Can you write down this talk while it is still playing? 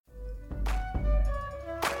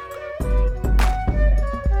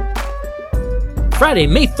Friday,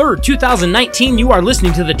 May 3rd, 2019. You are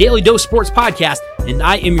listening to the Daly Dose Sports Podcast, and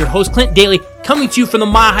I am your host, Clint Daly, coming to you from the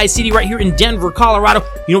Mile High City right here in Denver, Colorado.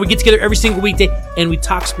 You know, we get together every single weekday, and we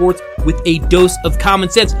talk sports with a dose of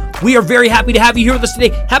common sense. We are very happy to have you here with us today.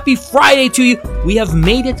 Happy Friday to you. We have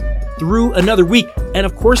made it through another week, and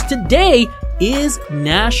of course, today is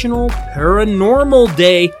National Paranormal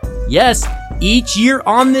Day. Yes, each year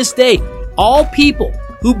on this day, all people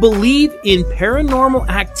who believe in paranormal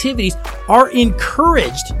activities are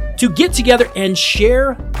encouraged to get together and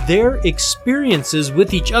share their experiences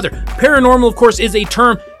with each other. Paranormal, of course, is a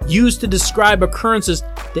term used to describe occurrences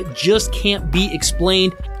that just can't be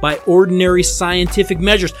explained by ordinary scientific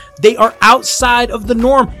measures. They are outside of the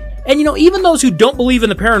norm. And you know, even those who don't believe in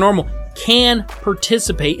the paranormal can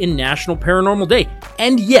participate in National Paranormal Day.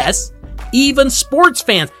 And yes, even sports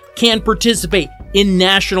fans can participate in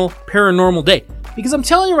National Paranormal Day. Because I'm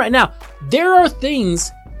telling you right now, there are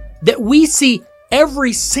things that we see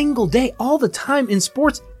every single day, all the time in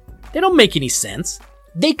sports. They don't make any sense.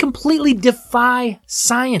 They completely defy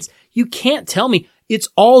science. You can't tell me it's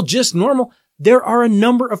all just normal. There are a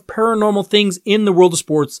number of paranormal things in the world of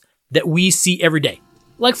sports that we see every day.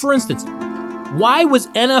 Like, for instance, why was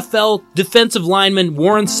NFL defensive lineman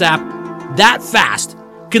Warren Sapp that fast,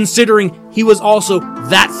 considering he was also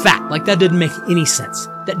that fat? Like, that didn't make any sense.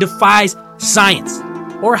 That defies science.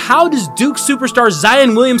 Or how does Duke superstar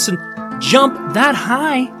Zion Williamson jump that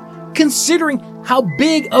high, considering how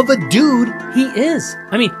big of a dude he is?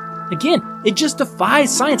 I mean, again, it just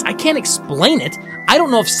defies science. I can't explain it. I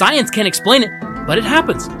don't know if science can explain it, but it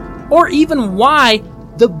happens. Or even why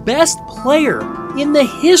the best player in the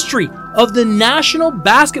history of the National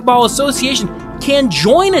Basketball Association can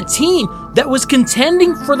join a team that was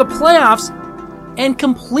contending for the playoffs and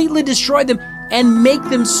completely destroy them and make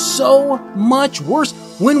them so much worse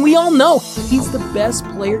when we all know he's the best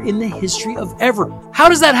player in the history of ever. How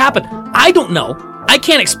does that happen? I don't know. I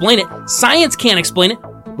can't explain it. Science can't explain it.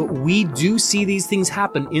 But we do see these things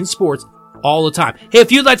happen in sports all the time. Hey, if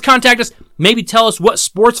you'd like to contact us, maybe tell us what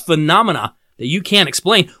sports phenomena that you can't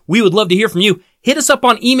explain, we would love to hear from you. Hit us up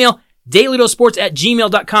on email,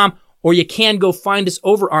 dalydosports@gmail.com, or you can go find us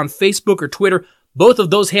over on Facebook or Twitter. Both of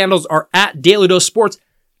those handles are at Daly Dose Sports.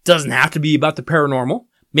 Doesn't have to be about the paranormal.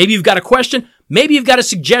 Maybe you've got a question. Maybe you've got a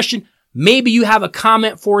suggestion. Maybe you have a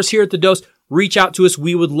comment for us here at The Dose. Reach out to us.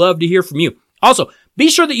 We would love to hear from you. Also, be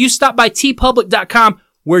sure that you stop by tpublic.com,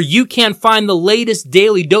 where you can find the latest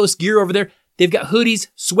Daly Dose gear over there. They've got hoodies,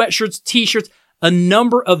 sweatshirts, t-shirts, a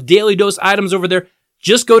number of Daly Dose items over there.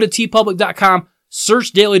 Just go to tpublic.com,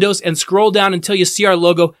 search Daly Dose, and scroll down until you see our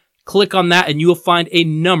logo. Click on that and you will find a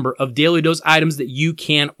number of Daly Dose items that you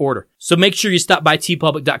can order. So make sure you stop by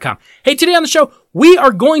tpublic.com. Hey, today on the show, we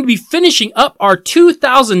are going to be finishing up our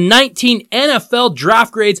 2019 NFL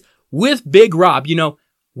draft grades with Big Rob. You know,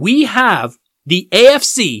 we have the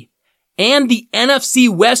AFC and the NFC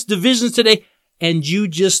West divisions today, and you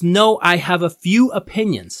just know I have a few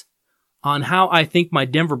opinions on how I think my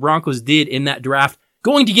Denver Broncos did in that draft.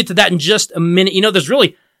 Going to get to that in just a minute. You know, there's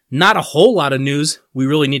really not a whole lot of news we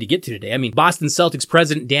really need to get to today. I mean, Boston Celtics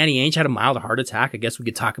president Danny Ainge had a mild heart attack. I guess we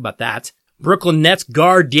could talk about that. Brooklyn Nets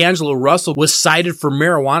guard D'Angelo Russell was cited for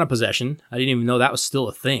marijuana possession. I didn't even know that was still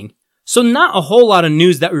a thing. So not a whole lot of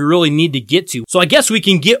news that we really need to get to. So I guess we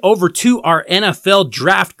can get over to our NFL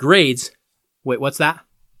draft grades. Wait, what's that?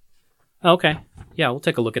 Okay. Yeah, we'll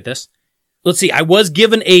take a look at this. Let's see. I was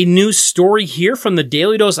given a news story here from the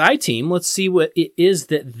Daly Dose I-Team. Let's see what it is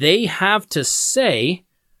that they have to say.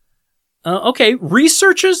 Okay,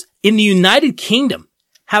 researchers in the United Kingdom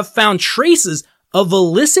have found traces of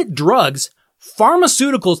illicit drugs,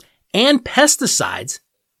 pharmaceuticals, and pesticides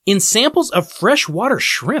in samples of freshwater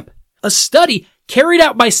shrimp. A study carried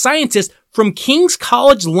out by scientists from King's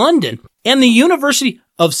College London and the University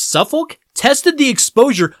of Suffolk tested the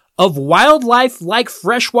exposure of wildlife-like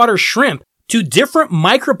freshwater shrimp to different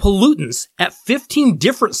micropollutants at 15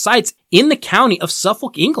 different sites in the county of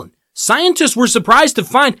Suffolk, England. Scientists were surprised to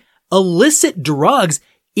find illicit drugs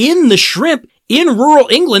in the shrimp in rural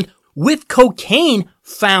England, with cocaine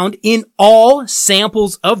found in all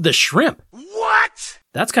samples of the shrimp. What?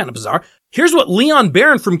 That's kind of bizarre. Here's what Leon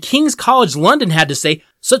Barron from King's College London had to say.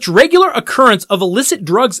 Such regular occurrence of illicit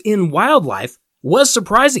drugs in wildlife was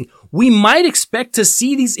surprising. We might expect to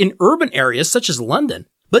see these in urban areas such as London,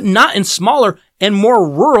 but not in smaller and more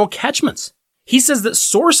rural catchments. He says that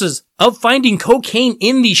sources of finding cocaine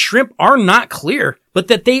in these shrimp are not clear, but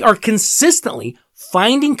that they are consistently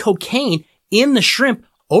finding cocaine in the shrimp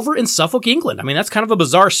over in Suffolk, England. I mean, that's kind of a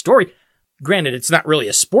bizarre story. Granted, it's not really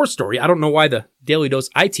a sports story. I don't know why the Daly Dose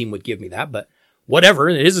I-Team would give me that, but whatever.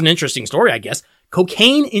 It is an interesting story, I guess.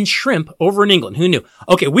 Cocaine in shrimp over in England. Who knew?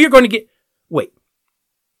 Okay, we are going to get... Wait.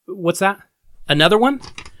 What's that? Another one?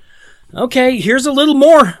 Okay, here's a little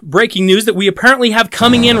more breaking news that we apparently have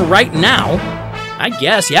coming in right now. I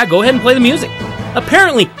guess, yeah, go ahead and play the music.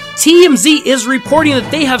 Apparently, TMZ is reporting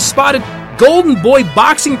that they have spotted Golden Boy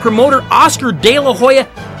boxing promoter Oscar De La Hoya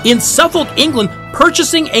in Suffolk, England,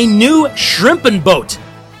 purchasing a new shrimping boat.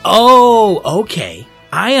 Oh, okay.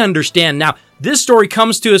 I understand now. This story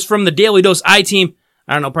comes to us from the Daly Dose I-Team.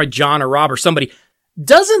 I don't know, probably John or Rob or somebody.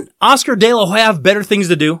 Doesn't Oscar De La Hoya have better things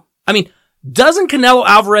to do? I mean, doesn't Canelo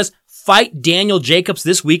Alvarez fight Daniel Jacobs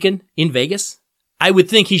this weekend in Vegas? I would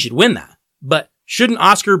think he should win that. But shouldn't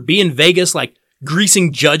Oscar be in Vegas, like,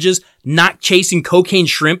 greasing judges, not chasing cocaine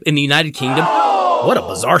shrimp in the United Kingdom? What a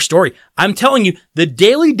bizarre story. I'm telling you, the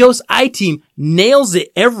Daly Dose I-Team nails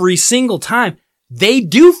it every single time. They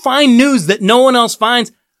do find news that no one else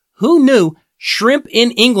finds. Who knew? Shrimp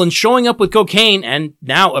in England showing up with cocaine, and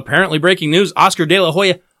now apparently breaking news, Oscar De La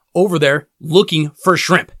Hoya over there looking for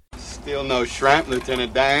shrimp. Still no shrimp,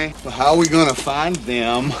 Lieutenant Dan. So how are we gonna find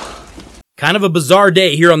them? Kind of a bizarre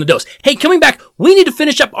day here on the Dose. Hey, coming back, we need to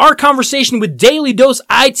finish up our conversation with Daly Dose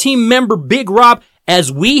I-Team member Big Rob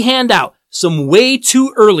as we hand out some way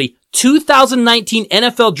too early 2019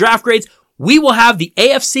 NFL draft grades. We will have the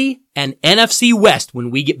AFC and NFC West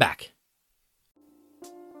when we get back.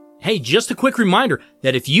 Hey, just a quick reminder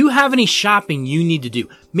that if you have any shopping you need to do,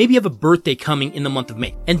 maybe you have a birthday coming in the month of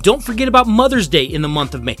May, and don't forget about Mother's Day in the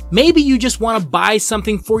month of May. Maybe you just want to buy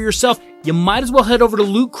something for yourself. You might as well head over to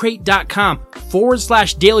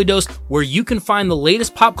lootcrate.com/Daly Dose, where you can find the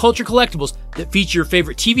latest pop culture collectibles that feature your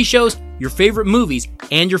favorite TV shows, your favorite movies,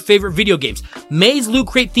 and your favorite video games. May's Loot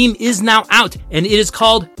Crate theme is now out, and it is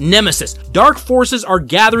called Nemesis. Dark forces are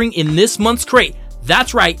gathering in this month's crate.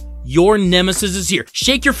 That's right. Your nemesis is here.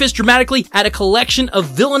 Shake your fist dramatically at a collection of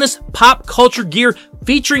villainous pop culture gear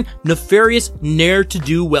featuring nefarious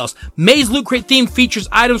ne'er-to-do-wells. May's Loot Crate theme features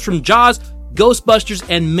items from Jaws, Ghostbusters,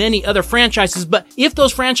 and many other franchises. But if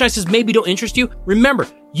those franchises maybe don't interest you, remember,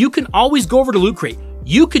 you can always go over to Loot Crate.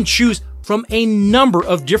 You can choose from a number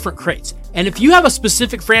of different crates. And if you have a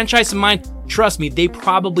specific franchise in mind, trust me, they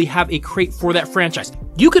probably have a crate for that franchise.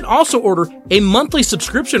 You can also order a monthly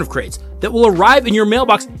subscription of crates that will arrive in your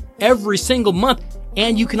mailbox every single month,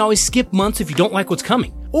 and you can always skip months if you don't like what's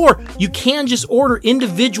coming. Or you can just order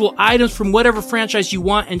individual items from whatever franchise you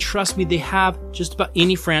want, and trust me, they have just about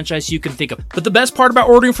any franchise you can think of. But the best part about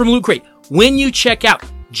ordering from Loot Crate, when you check out,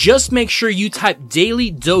 just make sure you type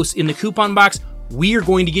Daly Dose in the coupon box. We are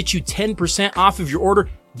going to get you 10% off of your order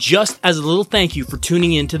just as a little thank you for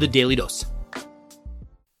tuning in to the Daly Dose.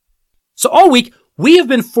 So all week, we have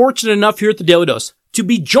been fortunate enough here at the Daly Dose to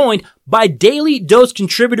be joined by Daly Dose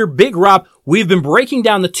contributor Big Rob. We've been breaking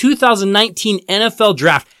down the 2019 NFL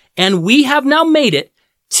Draft, and we have now made it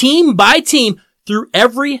team by team through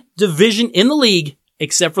every division in the league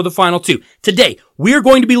except for the final two. Today, we are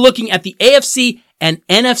going to be looking at the AFC and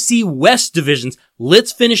NFC West divisions.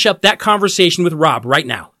 Let's finish up that conversation with Rob right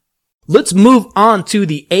now. Let's move on to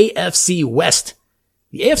the AFC West.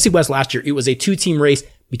 The AFC West last year, it was a two-team race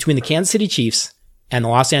between the Kansas City Chiefs and the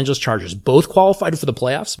Los Angeles Chargers. Both qualified for the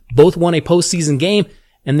playoffs. Both won a postseason game.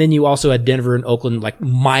 And then you also had Denver and Oakland like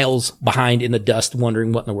miles behind in the dust,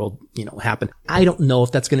 wondering what in the world, happened. I don't know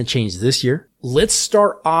if that's going to change this year. Let's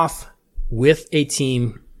start off with a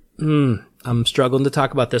team. I'm struggling to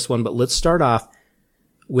talk about this one, but let's start off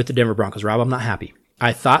with the Denver Broncos. Rob, I'm not happy.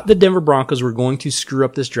 I thought the Denver Broncos were going to screw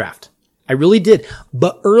up this draft. I really did.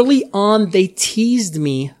 But early on, they teased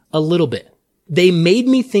me a little bit. They made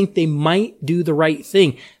me think they might do the right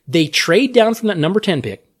thing. They trade down from that number 10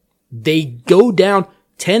 pick. They go down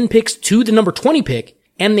 10 picks to the number 20 pick,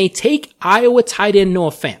 and they take Iowa tight end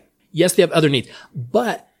Noah Fant. Yes, they have other needs,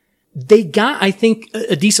 but they got, I think,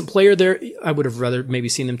 a decent player there. I would have rather maybe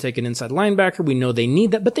seen them take an inside linebacker. We know they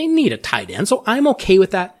need that, but they need a tight end, so I'm okay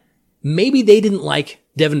with that. Maybe they didn't like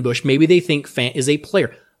Devin Bush. Maybe they think Fant is a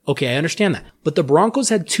player. Okay, I understand that. But the Broncos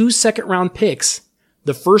had 2 second-round picks.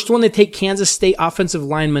 The first one, they take Kansas State offensive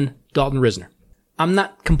lineman Dalton Risner. I'm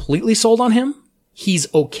not completely sold on him.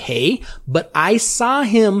 He's okay, but I saw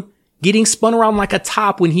him getting spun around like a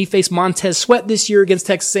top when he faced Montez Sweat this year against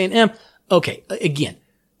Texas A&M. Okay, again,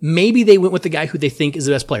 maybe they went with the guy who they think is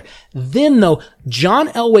the best player. Then, though, John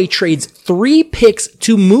Elway trades 3 picks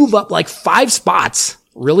to move up like 5 spots.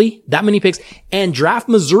 Really? That many picks? And draft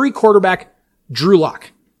Missouri quarterback Drew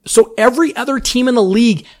Lock. So every other team in the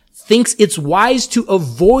league thinks it's wise to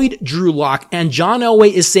avoid Drew Lock, and John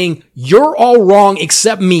Elway is saying, you're all wrong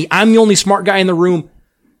except me. I'm the only smart guy in the room.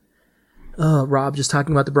 Rob, just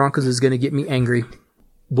talking about the Broncos is going to get me angry.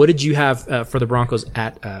 What did you have for the Broncos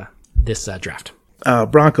at this draft?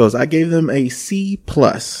 Broncos, I gave them a C+.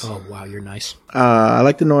 Oh, wow, you're nice. I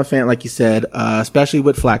like the Noah Fant, like you said, especially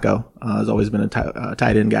with Flacco. Has always been a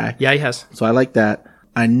tight end guy. Yeah, he has. So I like that.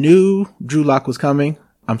 I knew Drew Lock was coming.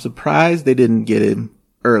 I'm surprised they didn't get him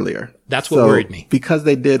earlier. That's what worried me. Because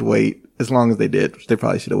they did wait as long as they did, they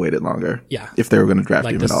probably should have waited longer. Yeah. If they were going to draft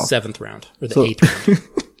him at all. Like the 7th round or the 8th round.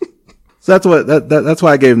 So that's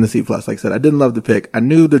why I gave him the C+. Like I said, I didn't love the pick. I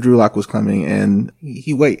knew the Drew Lock was coming, and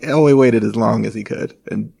Elway waited as long as he could.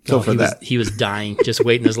 And he was dying, just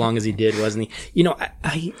waiting as long as he did, wasn't he? You know,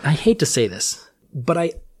 I hate to say this, but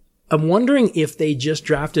I'm wondering if they just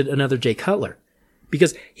drafted another Jay Cutler,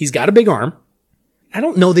 because he's got a big arm. I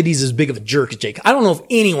don't know that he's as big of a jerk as Jay Cutler. I don't know if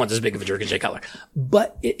anyone's as big of a jerk as Jay Cutler,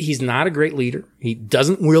 but he's not a great leader. He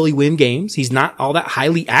doesn't really win games. He's not all that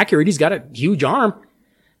highly accurate. He's got a huge arm.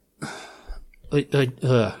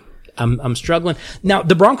 I'm struggling. Now,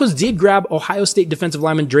 the Broncos did grab Ohio State defensive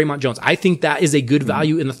lineman Draymond Jones. I think that is a good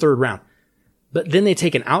value in the 3rd round. But then they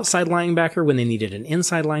take an outside linebacker when they needed an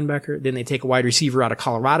inside linebacker. Then they take a wide receiver out of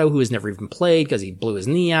Colorado who has never even played because he blew his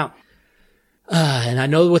knee out. And I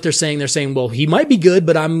know what they're saying. They're saying, well, he might be good,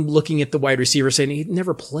 but I'm looking at the wide receiver saying he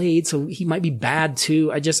never played, so he might be bad too.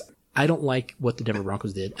 I don't like what the Denver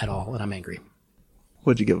Broncos did at all, and I'm angry.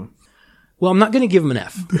 What'd you give him? Well, I'm not going to give them an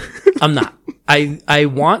F. I'm not. I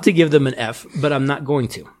want to give them an F, but I'm not going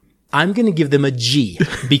to. I'm going to give them a G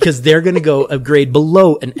because they're going to go a grade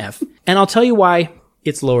below an F. And I'll tell you why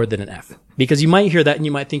it's lower than an F. Because you might hear that and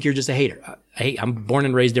you might think you're just a hater. I'm born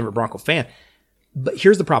and raised Denver Bronco fan. But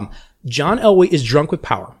here's the problem. John Elway is drunk with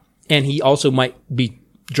power, and he also might be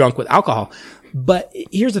drunk with alcohol. But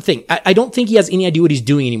here's the thing. I don't think he has any idea what he's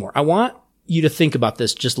doing anymore. I want you to think about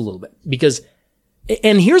this just a little bit because...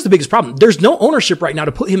 And here's the biggest problem. There's no ownership right now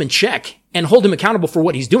to put him in check and hold him accountable for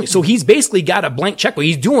what he's doing. So he's basically got a blank checkbook.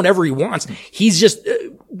 He's doing whatever he wants. He's just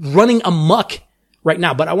running amok right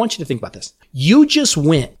now. But I want you to think about this. You just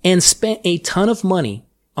went and spent a ton of money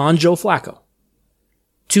on Joe Flacco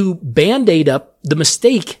to Band-Aid up the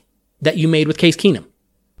mistake that you made with Case Keenum,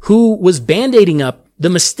 who was Band-Aiding up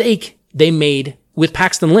the mistake they made with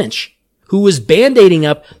Paxton Lynch, who was Band-Aiding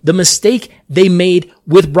up the mistake they made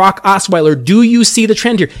with Brock Osweiler. Do you see the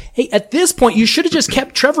trend here? Hey, at this point, you should have just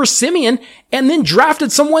kept Trevor Siemian and then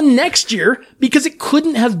drafted someone next year because it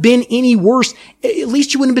couldn't have been any worse. At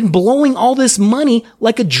least you wouldn't have been blowing all this money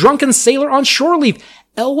like a drunken sailor on shore leave.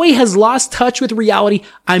 Elway has lost touch with reality.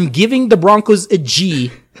 I'm giving the Broncos a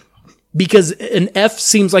G because an F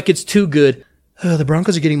seems like it's too good. The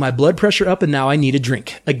Broncos are getting my blood pressure up and now I need a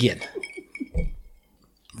drink again.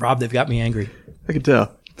 Rob, they've got me angry. I can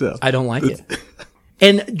tell. I don't like it.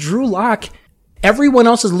 And Drew Lock, everyone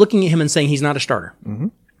else is looking at him and saying he's not a starter. Mm-hmm.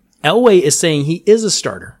 Elway is saying he is a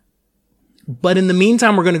starter. But in the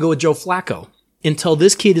meantime, we're going to go with Joe Flacco until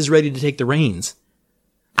this kid is ready to take the reins.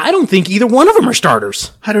 I don't think either one of them are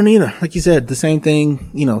starters. I don't either. Like you said, the same thing,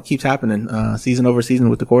 keeps happening, season over season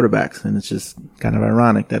with the quarterbacks. And it's just kind of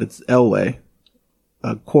ironic that it's Elway,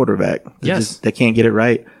 a quarterback that can't get it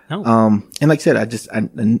right. No. And like I said,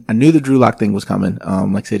 I knew the Drew Lock thing was coming.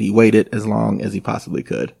 Like I said, he waited as long as he possibly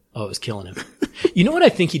could. Oh, it was killing him. You know what I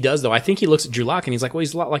think he does though? I think he looks at Drew Lock and he's like, well,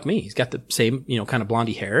 he's a lot like me. He's got the same, kind of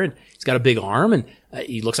blondie hair and he's got a big arm and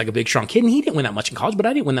he looks like a big strong kid and he didn't win that much in college, but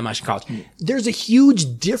I didn't win that much in college. There's a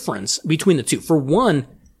huge difference between the two. For one,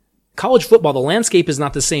 college football, the landscape is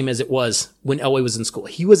not the same as it was when Elway was in school.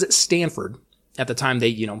 He was at Stanford at the time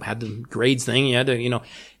they, had the grades thing. You had to,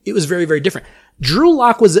 it was very, very different. Drew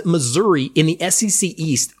Lock was at Missouri in the SEC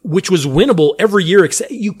East, which was winnable every year, except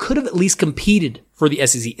you could have at least competed for the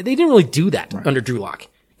SEC. They didn't really do that under Drew Lock.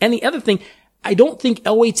 And the other thing, I don't think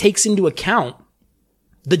Elway takes into account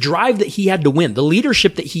the drive that he had to win, the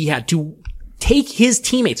leadership that he had to take his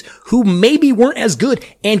teammates who maybe weren't as good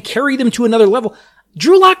and carry them to another level.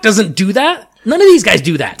 Drew Lock doesn't do that. None of these guys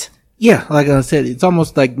do that. Yeah, like I said, it's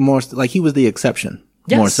almost like more like he was the exception.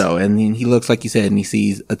 Yes. More so. And he looks like you said, and he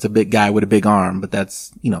sees it's a big guy with a big arm, but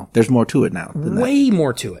that's, there's more to it now. Way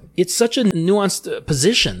more to it. It's such a nuanced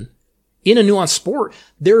position in a nuanced sport.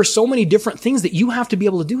 There are so many different things that you have to be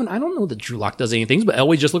able to do. And I don't know that Drew Lock does any things, but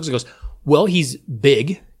Elway just looks and goes, well, he's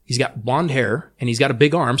big. He's got blonde hair and he's got a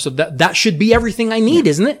big arm. So that should be everything I need,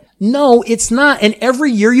 isn't it? No, it's not. And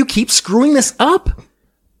every year you keep screwing this up.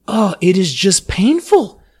 Oh, it is just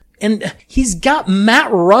painful. And he's got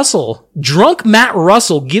Matt Russell, drunk Matt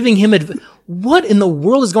Russell, giving him what in the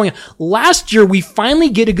world is going on? Last year, we finally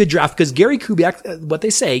get a good draft because Gary Kubiak, what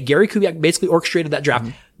they say, Gary Kubiak basically orchestrated that draft.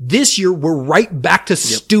 Mm-hmm. This year, we're right back to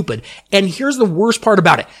stupid. And here's the worst part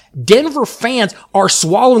about it. Denver fans are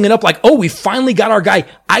swallowing it up like, oh, we finally got our guy.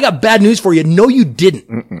 I got bad news for you. No, you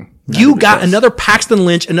didn't. You got another Paxton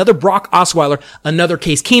Lynch, another Brock Osweiler, another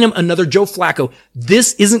Case Keenum, another Joe Flacco.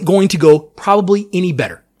 This isn't going to go probably any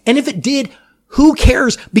better. And if it did, who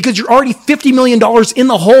cares? Because you're already $50 million in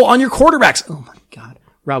the hole on your quarterbacks. Oh my God.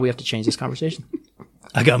 Rob, we have to change this conversation.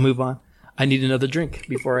 I gotta move on. I need another drink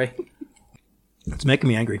before it's making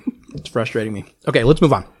me angry. It's frustrating me. Okay, let's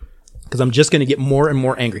move on. Because I'm just going to get more and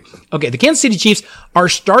more angry. Okay, the Kansas City Chiefs are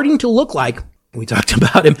starting to look like, we talked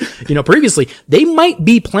about him, previously, they might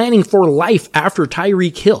be planning for life after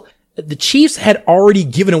Tyreek Hill. The Chiefs had already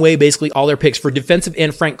given away basically all their picks for defensive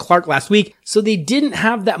end Frank Clark last week, so they didn't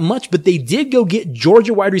have that much, but they did go get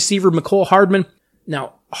Georgia wide receiver Mecole Hardman.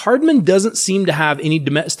 Now, Hardman doesn't seem to have any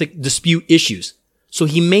domestic dispute issues, so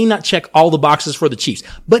he may not check all the boxes for the Chiefs,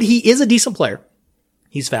 but he is a decent player.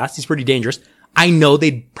 He's fast. He's pretty dangerous. I know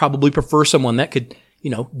they'd probably prefer someone that could,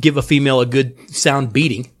 give a female a good sound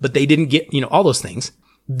beating, but they didn't get, all those things.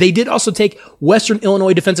 They did also take Western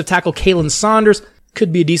Illinois defensive tackle Kalen Saunders.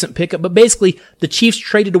 Could be a decent pickup, but basically the Chiefs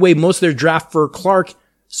traded away most of their draft for Clark,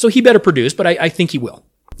 so he better produce, but I think he will.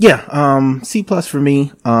 Yeah, C+ for me.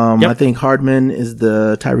 Yep. I think Hardman is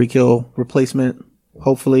the Tyreek Hill replacement,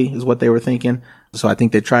 hopefully, is what they were thinking. So I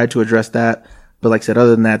think they tried to address that. But like I said,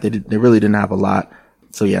 other than that, they really didn't have a lot.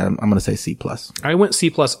 So yeah, I'm going to say C+. I went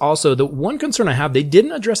C+ also. The one concern I have, they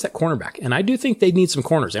didn't address that cornerback. And I do think they need some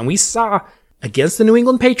corners. And we saw against the New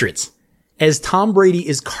England Patriots, as Tom Brady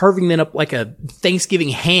is carving them up like a Thanksgiving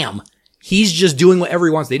ham, he's just doing whatever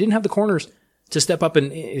he wants. They didn't have the corners to step up,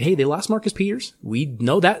 and hey, they lost Marcus Peters. We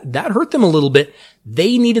know that hurt them a little bit.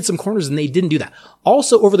 They needed some corners and they didn't do that.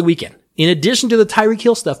 Also over the weekend, in addition to the Tyreek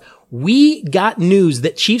Hill stuff, we got news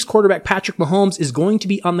that Chiefs quarterback Patrick Mahomes is going to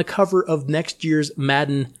be on the cover of next year's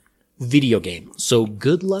Madden video game. So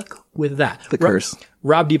good luck with that. The curse.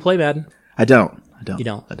 Rob, do you play Madden? I don't. You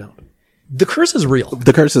don't? I don't. The curse is real.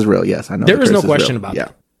 The curse is real, yes. I know. There is no question about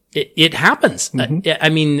that. It happens.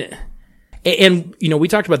 Mm-hmm. And we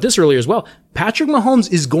talked about this earlier as well. Patrick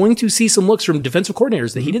Mahomes is going to see some looks from defensive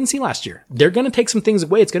coordinators that he didn't see last year. They're going to take some things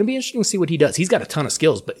away. It's going to be interesting to see what he does. He's got a ton of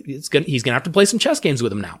skills, but he's going to have to play some chess games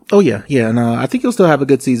with him now. Oh yeah. Yeah. And, I think he'll still have a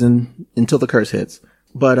good season until the curse hits.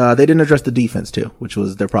 But, they didn't address the defense too, which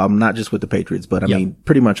was their problem, not just with the Patriots, but I mean,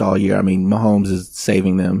 pretty much all year. I mean, Mahomes is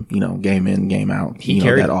saving them, game in, game out. He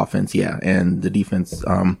carried that offense. Yeah. And the defense,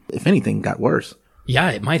 if anything, got worse. Yeah,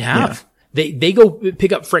 it might have. Yeah. They go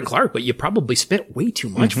pick up Frank Clark, but you probably spent way too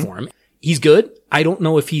much for him. He's good. I don't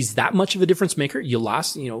know if he's that much of a difference maker. You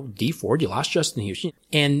lost, D Ford, you lost Justin Houston.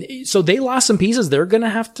 And so they lost some pieces. They're going to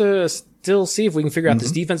have to still see if we can figure out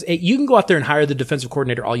this defense. Hey, you can go out there and hire the defensive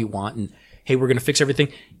coordinator all you want. And hey, we're going to fix everything.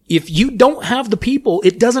 If you don't have the people,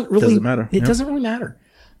 it doesn't matter. It doesn't really matter.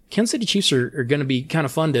 Kansas City Chiefs are going to be kind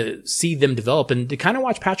of fun to see them develop and to kind of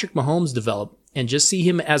watch Patrick Mahomes develop and just see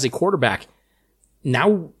him as a quarterback.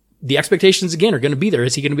 Now, the expectations again are going to be there.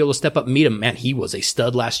 Is he going to be able to step up and meet him? Man, he was a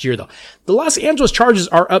stud last year though. The Los Angeles Chargers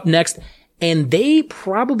are up next and they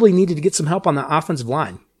probably needed to get some help on the offensive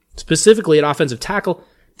line, specifically at offensive tackle.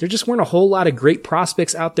 There just weren't a whole lot of great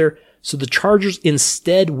prospects out there. So the Chargers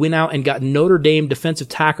instead went out and got Notre Dame defensive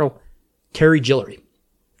tackle Jerry Tillery,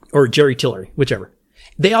 whichever.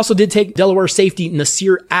 They also did take Delaware safety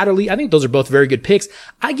Nasir Adderley. I think those are both very good picks.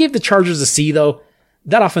 I gave the Chargers a C though.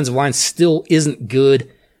 That offensive line still isn't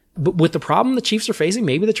good. But with the problem the Chiefs are facing,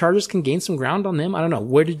 maybe the Chargers can gain some ground on them. I don't know.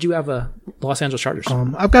 Where did you have Los Angeles Chargers?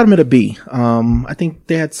 I've got them at a B. I think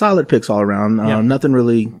they had solid picks all around. Nothing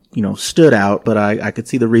really, stood out, but I could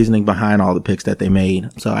see the reasoning behind all the picks that they made.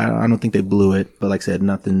 So I don't think they blew it. But like I said,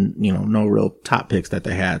 nothing, no real top picks that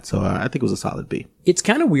they had. So I think it was a solid B. It's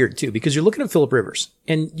kind of weird too, because you're looking at Phillip Rivers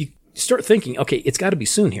and you start thinking, okay, it's got to be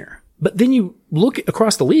soon here. But then you look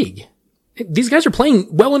across the league. These guys are playing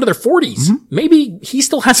well into their 40s. Maybe he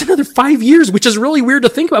still has another 5 years, which is really weird to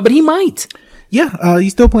think about, but he might. Yeah,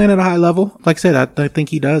 he's still playing at a high level. Like I said, I think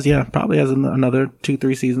he does. Yeah, probably has another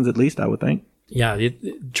 2-3 seasons at least, I would think. Yeah,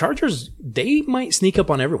 Chargers, they might sneak up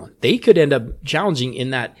on everyone. They could end up challenging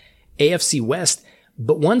in that AFC West.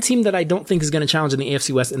 But one team that I don't think is going to challenge in the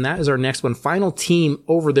AFC West, and that is our next one, final team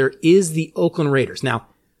over there, is the Oakland Raiders. Now,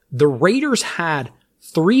 the Raiders had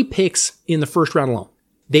 3 picks in the first round alone.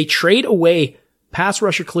 They trade away pass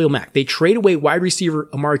rusher Khalil Mack. They trade away wide receiver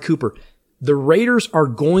Amari Cooper. The Raiders are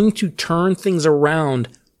going to turn things around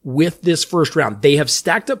with this first round. They have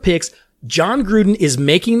stacked up picks. John Gruden is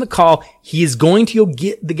making the call. He is going to go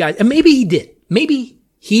get the guys. And maybe he did. Maybe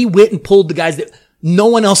he went and pulled the guys that no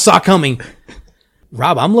one else saw coming.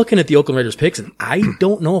 Rob, I'm looking at the Oakland Raiders picks and I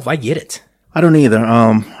don't know if I get it. I don't either.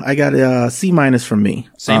 I got a C- from me.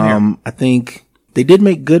 Same here. I think they did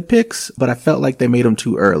make good picks, but I felt like they made them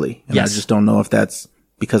too early. And yes. I just don't know if that's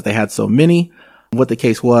because they had so many. what the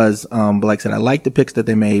case was. But like I said, I like the picks that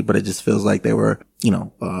they made, but it just feels like they were,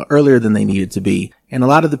 earlier than they needed to be. And a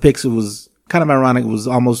lot of the picks, it was kind of ironic. It was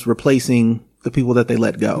almost replacing the people that they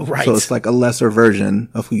let go. Right. So it's like a lesser version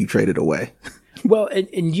of who you traded away. Well,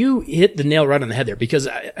 and you hit the nail right on the head there, because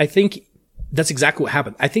I think that's exactly what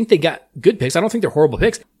happened. I think they got good picks. I don't think they're horrible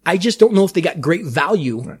picks. I just don't know if they got great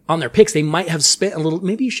value on their picks. They might have spent a little,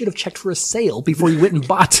 maybe you should have checked for a sale before you went and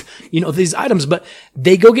bought, these items, but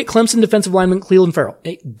they go get Clemson defensive lineman Cleveland Farrell,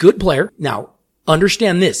 a good player. Now,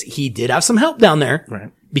 understand this. He did have some help down there,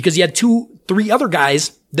 right? Because he had 2-3 other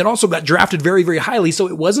guys that also got drafted very, very highly. So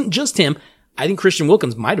it wasn't just him. I think Christian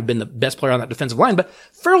Wilkins might have been the best player on that defensive line, but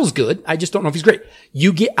Farrell's good. I just don't know if he's great.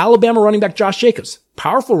 You get Alabama running back Josh Jacobs,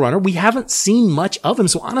 powerful runner. We haven't seen much of him.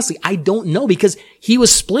 So honestly, I don't know, because he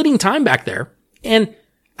was splitting time back there and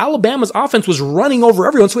Alabama's offense was running over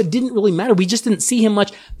everyone. So it didn't really matter. We just didn't see him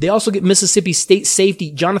much. They also get Mississippi State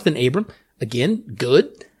safety Jonathan Abram. Again,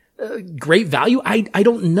 good. Great value. I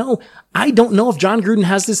don't know. I don't know if John Gruden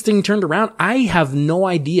has this thing turned around. I have no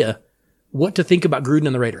idea what to think about Gruden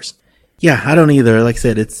and the Raiders. Yeah, I don't either. Like I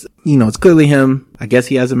said, it's clearly him. I guess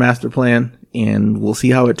he has a master plan and we'll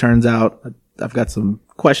see how it turns out. I've got some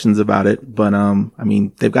questions about it, but,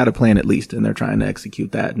 they've got a plan at least and they're trying to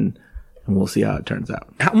execute that and we'll see how it turns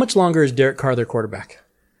out. How much longer is Derek Carr their quarterback?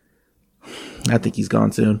 I think he's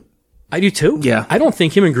gone soon. I do too. Yeah. I don't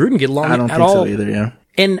think him and Gruden get along at all. I don't think so either, yeah.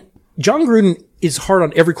 And John Gruden is hard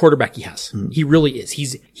on every quarterback he has. Mm-hmm. He really is.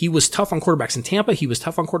 He was tough on quarterbacks in Tampa. He was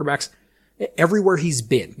tough on quarterbacks everywhere he's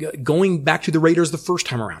been. Going back to the Raiders the first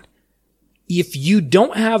time around. If you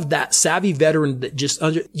don't have that savvy veteran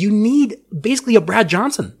that you need basically a Brad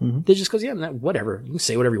Johnson that just goes, yeah, whatever. You can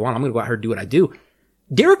say whatever you want. I'm going to go out here and do what I do.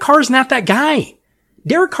 Derek Carr's not that guy.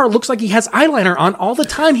 Derek Carr looks like he has eyeliner on all the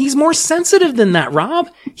time. He's more sensitive than that, Rob.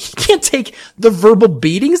 He can't take the verbal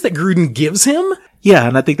beatings that Gruden gives him. Yeah,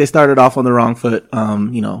 and I think they started off on the wrong foot,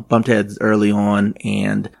 bumped heads early on.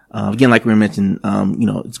 And, again, like we mentioned,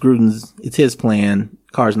 it's his plan.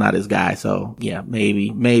 Carr's not his guy. So, yeah,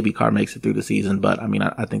 maybe Carr makes it through the season. But,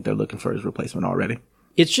 I think they're looking for his replacement already.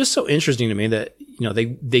 It's just so interesting to me that,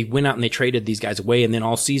 they went out and they traded these guys away. And then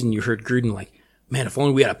all season you heard Gruden like, man, if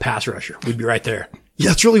only we had a pass rusher, we'd be right there.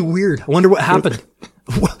 Yeah, it's really weird. I wonder what happened.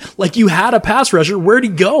 Like, you had a pass rusher. Where'd he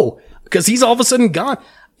go? Because he's all of a sudden gone.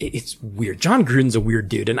 It's weird. John Gruden's a weird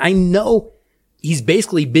dude. And I know he's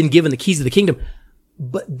basically been given the keys of the kingdom,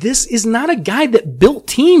 but this is not a guy that built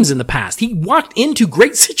teams in the past. He walked into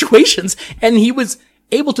great situations and he was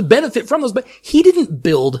able to benefit from those, but he didn't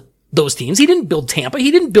build those teams. He didn't build Tampa.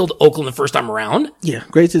 He didn't build Oakland the first time around. Yeah,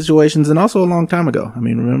 great situations, and also a long time ago.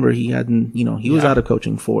 Remember he hadn't, he was out of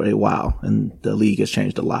coaching for a while, and the league has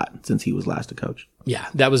changed a lot since he was last a coach. Yeah,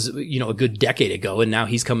 that was, a good decade ago, and now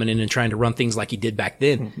he's coming in and trying to run things like he did back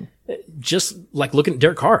then. Mm-hmm. Just like looking at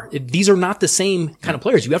Derek Carr. These are not the same kind of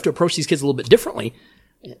players. You have to approach these kids a little bit differently.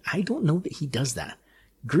 I don't know that he does that.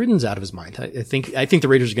 Gruden's out of his mind. I think the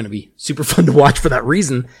Raiders are going to be super fun to watch for that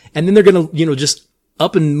reason, and then they're going to, just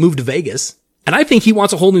up and move to Vegas. And I think he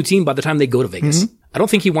wants a whole new team by the time they go to Vegas. Mm-hmm. I don't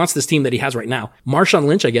think he wants this team that he has right now. Marshawn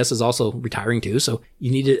Lynch, I guess, is also retiring too. So you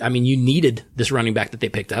needed this running back that they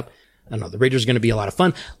picked up. I don't know. The Raiders are going to be a lot of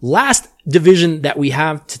fun. Last division that we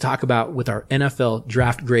have to talk about with our NFL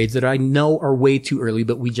draft grades that I know are way too early,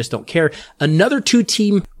 but we just don't care. Another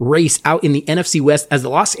 2-team race out in the NFC West as the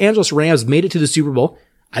Los Angeles Rams made it to the Super Bowl.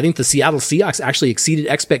 I think the Seattle Seahawks actually exceeded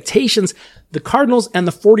expectations. The Cardinals and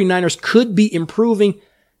the 49ers could be improving.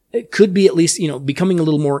 It could be at least, becoming a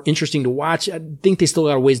little more interesting to watch. I think they still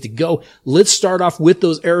got a ways to go. Let's start off with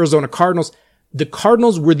those Arizona Cardinals. The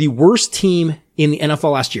Cardinals were the worst team in the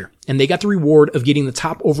NFL last year, and they got the reward of getting the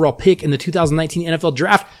top overall pick in the 2019 NFL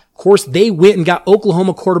draft. Of course, they went and got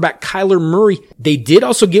Oklahoma quarterback Kyler Murray. They did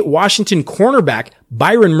also get Washington cornerback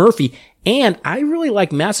Byron Murphy. And I really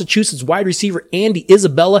like Massachusetts wide receiver Andy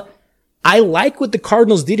Isabella. I like what the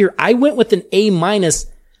Cardinals did here. I went with an A-,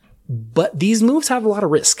 but these moves have a lot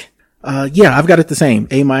of risk. Yeah, I've got it the same.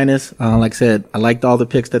 A-. Like I said, I liked all the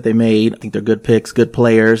picks that they made. I think they're good picks, good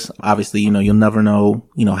players. Obviously, you'll never know,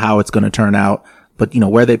 how it's going to turn out. But,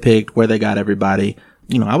 where they picked, where they got everybody,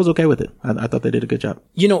 I was okay with it. I thought they did a good job.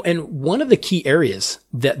 And one of the key areas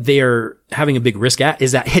that they're having a big risk at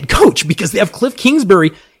is that head coach, because they have Cliff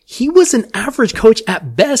Kingsbury. He was an average coach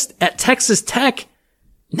at best at Texas Tech.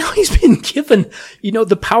 Now he's been given,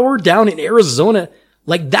 the power down in Arizona.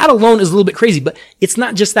 Like, that alone is a little bit crazy, but it's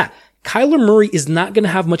not just that. Kyler Murray is not going to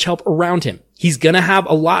have much help around him. He's going to have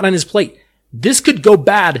a lot on his plate. This could go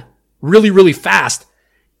bad really, really fast,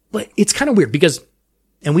 but it's kind of weird because,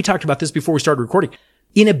 and we talked about this before we started recording,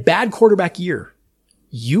 in a bad quarterback year,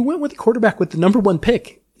 you went with the quarterback with the number 1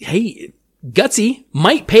 pick. Hey, gutsy,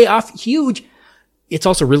 might pay off huge. It's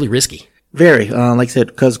also really risky. Very, like I said,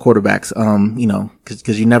 because quarterbacks,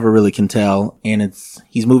 cause you never really can tell. And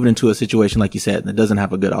he's moving into a situation, like you said, that doesn't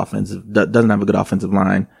have a good offensive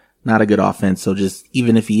line, not a good offense. So just,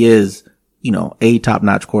 even if he is, a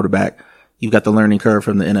top-notch quarterback, you've got the learning curve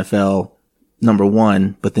from the NFL, number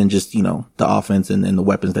one, but then just, the offense and the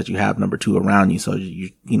weapons that you have, number two, around you. So you're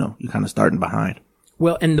kind of starting behind.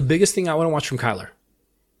 Well, and the biggest thing I want to watch from Kyler,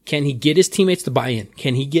 can he get his teammates to buy in?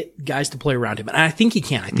 Can he get guys to play around him? And I think he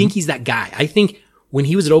can. I think he's that guy. I think when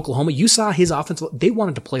he was at Oklahoma, you saw his offense. They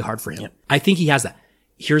wanted to play hard for him. Yep. I think he has that.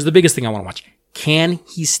 Here's the biggest thing I want to watch. Can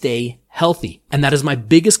he stay healthy? And that is my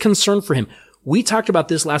biggest concern for him. We talked about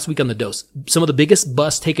this last week on the Dose. Some of the biggest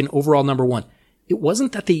busts taken overall number one. It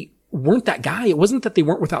wasn't that they weren't that guy. It wasn't that they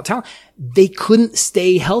weren't without talent. They couldn't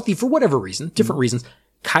stay healthy for whatever reason, different reasons.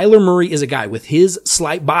 Kyler Murray is a guy with his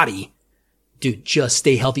slight body. Dude, just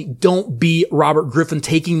stay healthy. Don't be Robert Griffin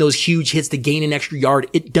taking those huge hits to gain an extra yard.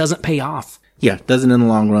 It doesn't pay off. Yeah, doesn't in the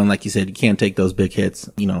long run. Like you said, you can't take those big hits,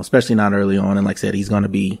 especially not early on. And like I said, he's going to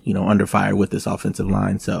be, under fire with this offensive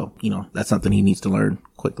line. So, that's something he needs to learn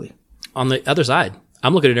quickly. On the other side,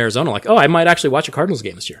 I'm looking at Arizona like, I might actually watch a Cardinals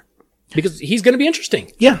game this year because he's going to be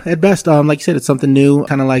interesting. Yeah, at best. Like you said, it's something new,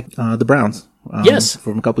 kind of like the Browns. Yes.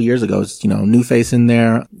 From a couple years ago. It's, new face in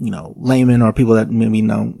there, laymen or people that maybe,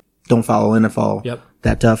 don't follow NFL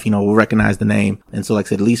that tough, will recognize the name. And so, like I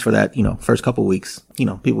said, at least for that, first couple weeks,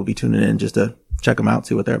 people will be tuning in just to check them out,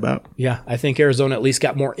 see what they're about. Yeah, I think Arizona at least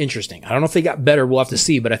got more interesting. I don't know if they got better. We'll have to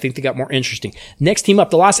see, but I think they got more interesting. Next team up,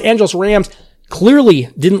 the Los Angeles Rams. Clearly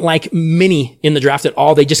didn't like many in the draft at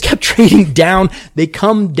all. They just kept trading down. They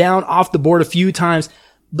come down off the board a few times.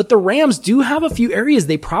 But the Rams do have a few areas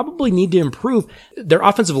they probably need to improve. Their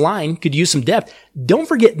offensive line could use some depth. Don't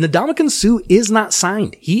forget, Ndamukong Suh is not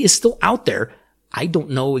signed. He is still out there. I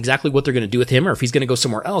don't know exactly what they're going to do with him or if he's going to go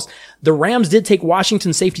somewhere else. The Rams did take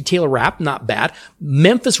Washington safety Taylor Rapp, not bad.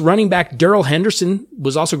 Memphis running back Darrell Henderson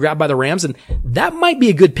was also grabbed by the Rams, and that might be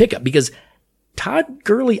a good pickup because Todd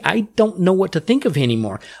Gurley, I don't know what to think of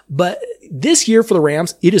anymore. But this year for the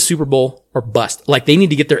Rams, it is Super Bowl or bust. Like they need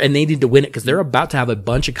to get there and they need to win it because they're about to have a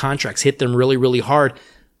bunch of contracts hit them really, really hard.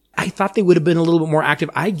 I thought they would have been a little bit more active.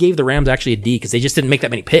 I gave the Rams actually a D because they just didn't make that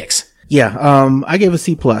many picks. Yeah, I gave a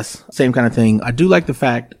C+. Same kind of thing. I do like the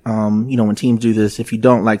fact, when teams do this, if you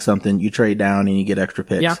don't like something, you trade down and you get extra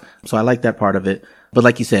picks. Yeah. So I like that part of it. But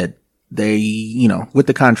like you said, they, with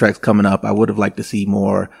the contracts coming up, I would have liked to see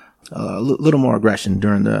more, a little more aggression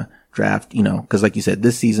during the draft, cause like you said,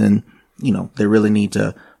 this season, they really need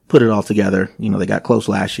to put it all together. They got close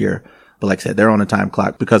last year, but like I said, they're on a time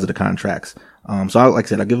clock because of the contracts. So like I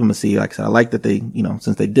said, I'll give them a C. Like I said, I like that they,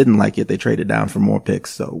 since they didn't like it, they traded down for more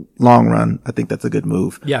picks. So long run, I think that's a good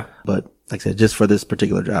move. Yeah. But like I said, just for this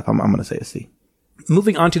particular draft, I'm going to say a C.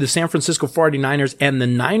 Moving on to the San Francisco 49ers, and the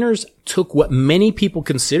Niners took what many people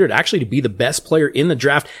considered actually to be the best player in the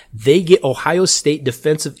draft. They get Ohio State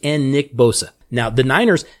defensive end Nick Bosa. Now, the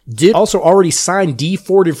Niners did also already sign Dee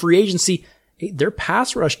Ford in free agency. Their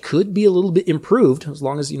pass rush could be a little bit improved as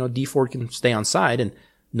long as, Dee Ford can stay on side and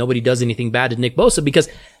nobody does anything bad to Nick Bosa, because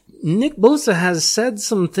Nick Bosa has said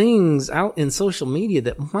some things out in social media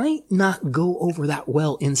that might not go over that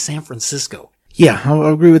well in San Francisco. Yeah, I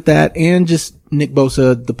agree with that. And just Nick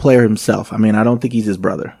Bosa, the player himself. I mean, I don't think he's his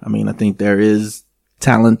brother. I mean, I think there is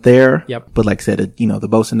talent there. Yep. But like I said, the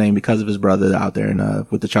Bosa name, because of his brother out there and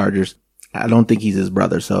with the Chargers, I don't think he's his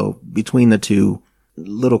brother. So between the two,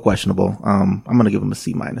 little questionable. I'm going to give him a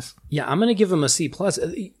C-. Yeah, I'm going to give him a C+.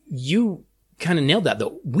 You kind of nailed that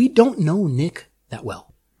though. We don't know Nick that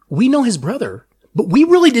well. We know his brother, but we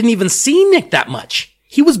really didn't even see Nick that much.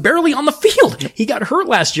 He was barely on the field. He got hurt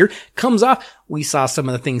last year, comes off. We saw some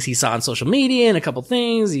of the things he saw on social media and a couple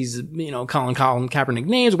things. He's, calling Kaepernick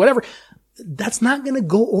names, whatever. That's not going to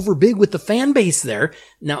go over big with the fan base there.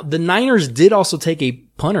 Now, the Niners did also take a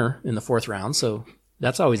punter in the 4th round, so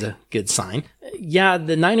that's always a good sign. Yeah,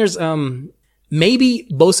 the Niners, maybe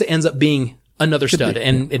Bosa ends up being another stud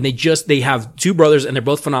and they have two brothers and they're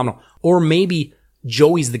both phenomenal. Or maybe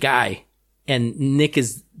Joey's the guy and Nick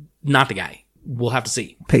is not the guy. We'll have to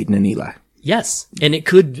see. Peyton and Eli. Yes. And it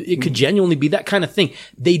could genuinely be that kind of thing.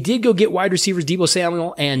 They did go get wide receivers Deebo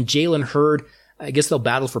Samuel and Jalen Hurd. I guess they'll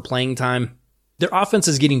battle for playing time. Their offense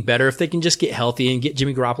is getting better. If they can just get healthy and get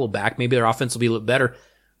Jimmy Garoppolo back, maybe their offense will be a little better.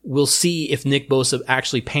 We'll see if Nick Bosa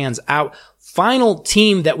actually pans out. Final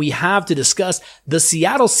team that we have to discuss, the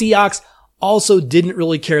Seattle Seahawks, also didn't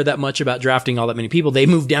really care that much about drafting all that many people. They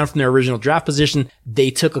moved down from their original draft position. They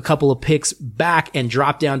took a couple of picks back and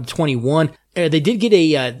dropped down to 21. They did get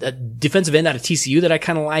a defensive end out of TCU that I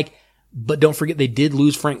kind of like. But don't forget, they did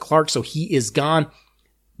lose Frank Clark, so he is gone.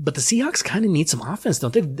 But the Seahawks kind of need some offense,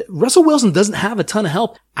 don't they? Russell Wilson doesn't have a ton of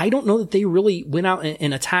help. I don't know that they really went out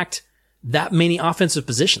and attacked that many offensive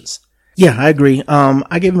positions. Yeah, I agree.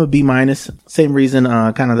 I gave him a B-. Same reason,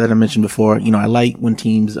 kind of that I mentioned before. I like when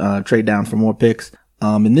teams, trade down for more picks.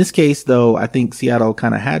 In this case, though, I think Seattle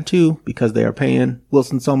kind of had to because they are paying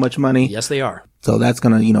Wilson so much money. Yes, they are. So that's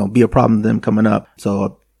going to, be a problem to them coming up.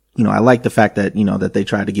 So, I like the fact that, that they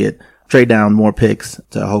try to trade down more picks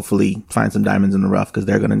to hopefully find some diamonds in the rough because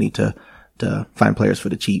they're going to need to find players for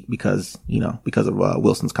the cheap because of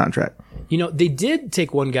Wilson's contract. They did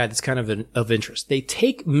take one guy that's kind of interest. They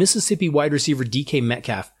take Mississippi wide receiver DK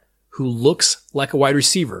Metcalf, who looks like a wide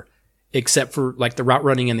receiver, except for like the route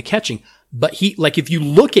running and the catching. But if you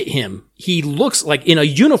look at him, he looks like in a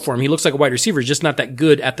uniform, he looks like a wide receiver, just not that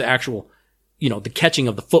good at the actual, the catching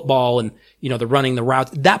of the football and, the running, the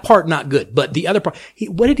routes. That part, not good. But the other part,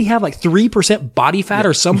 what did he have? Like 3% body fat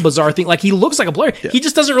or some bizarre thing? Like he looks like a player. Yeah. He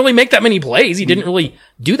just doesn't really make that many plays. He didn't really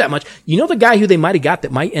do that much. The guy who they might have got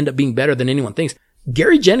that might end up being better than anyone thinks?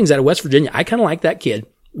 Gary Jennings out of West Virginia. I kind of like that kid.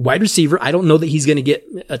 Wide receiver. I don't know that he's going to get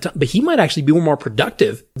a ton, but he might actually be more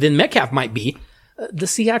productive than Metcalf might be. The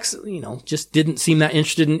Seahawks, just didn't seem that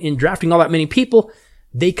interested in drafting all that many people.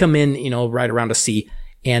 They come in, right around a C.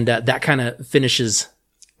 And that kind of finishes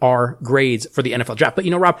our grades for the NFL draft. But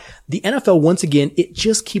Rob, the NFL, once again, it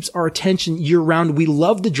just keeps our attention year round. We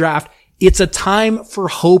love the draft. It's a time for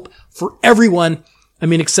hope for everyone. I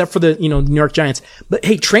mean, except for the, New York Giants. But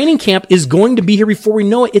hey, training camp is going to be here before we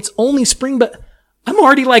know it. It's only spring, but I'm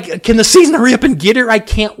already like, can the season hurry up and get here? I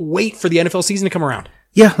can't wait for the NFL season to come around.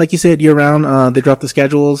 Yeah, like you said, year round. They dropped the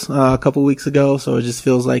schedules a couple weeks ago, so it just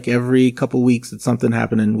feels like every couple weeks it's something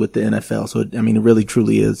happening with the NFL. So it really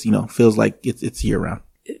truly is, feels like it's year round.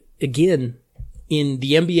 Again, in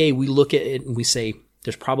the NBA, we look at it and we say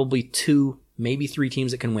there's probably 2, maybe 3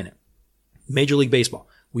 teams that can win it. Major League Baseball,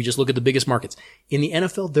 we just look at the biggest markets. In the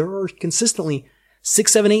NFL, there are consistently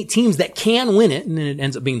 6, 7, 8 teams that can win it, and then it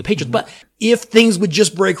ends up being the Patriots. But if things would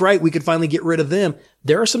just break right, we could finally get rid of them.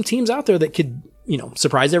 There are some teams out there that could,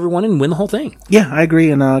 surprise everyone and win the whole thing. Yeah, I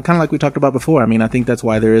agree. And kind of like we talked about before, I think that's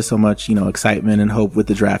why there is so much, excitement and hope with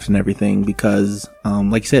the draft and everything because,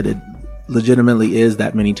 like you said, it legitimately is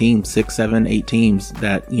that many teams, 6, 7, 8 teams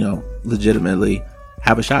that, legitimately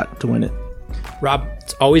have a shot to win it. Rob,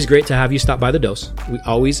 it's always great to have you stop by the Dose. We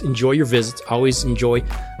always enjoy your visits, always enjoy.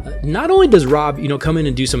 Not only does Rob, come in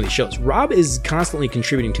and do some of these shows, Rob is constantly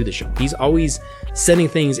contributing to the show. He's always sending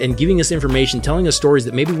things and giving us information, telling us stories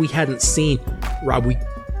that maybe we hadn't seen. Rob, we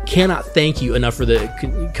cannot thank you enough for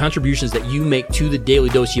the contributions that you make to the Daily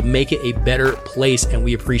Dose. You make it a better place, and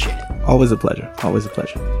we appreciate it. Always a pleasure. Always a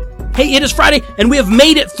pleasure. Hey, it is Friday, and we have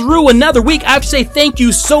made it through another week. I have to say thank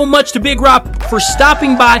you so much to Big Rob for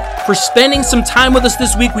stopping by, for spending some time with us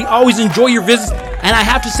this week. We always enjoy your visits, and I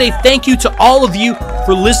have to say thank you to all of you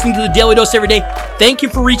for listening to the Daily Dose every day. Thank you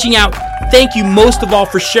for reaching out. Thank you most of all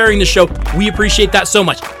for sharing the show. We appreciate that so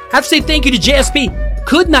much. I have to say thank you to JSP.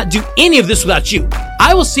 Could not do any of this without you.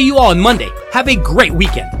 I will see you all on Monday. Have a great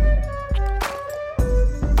weekend.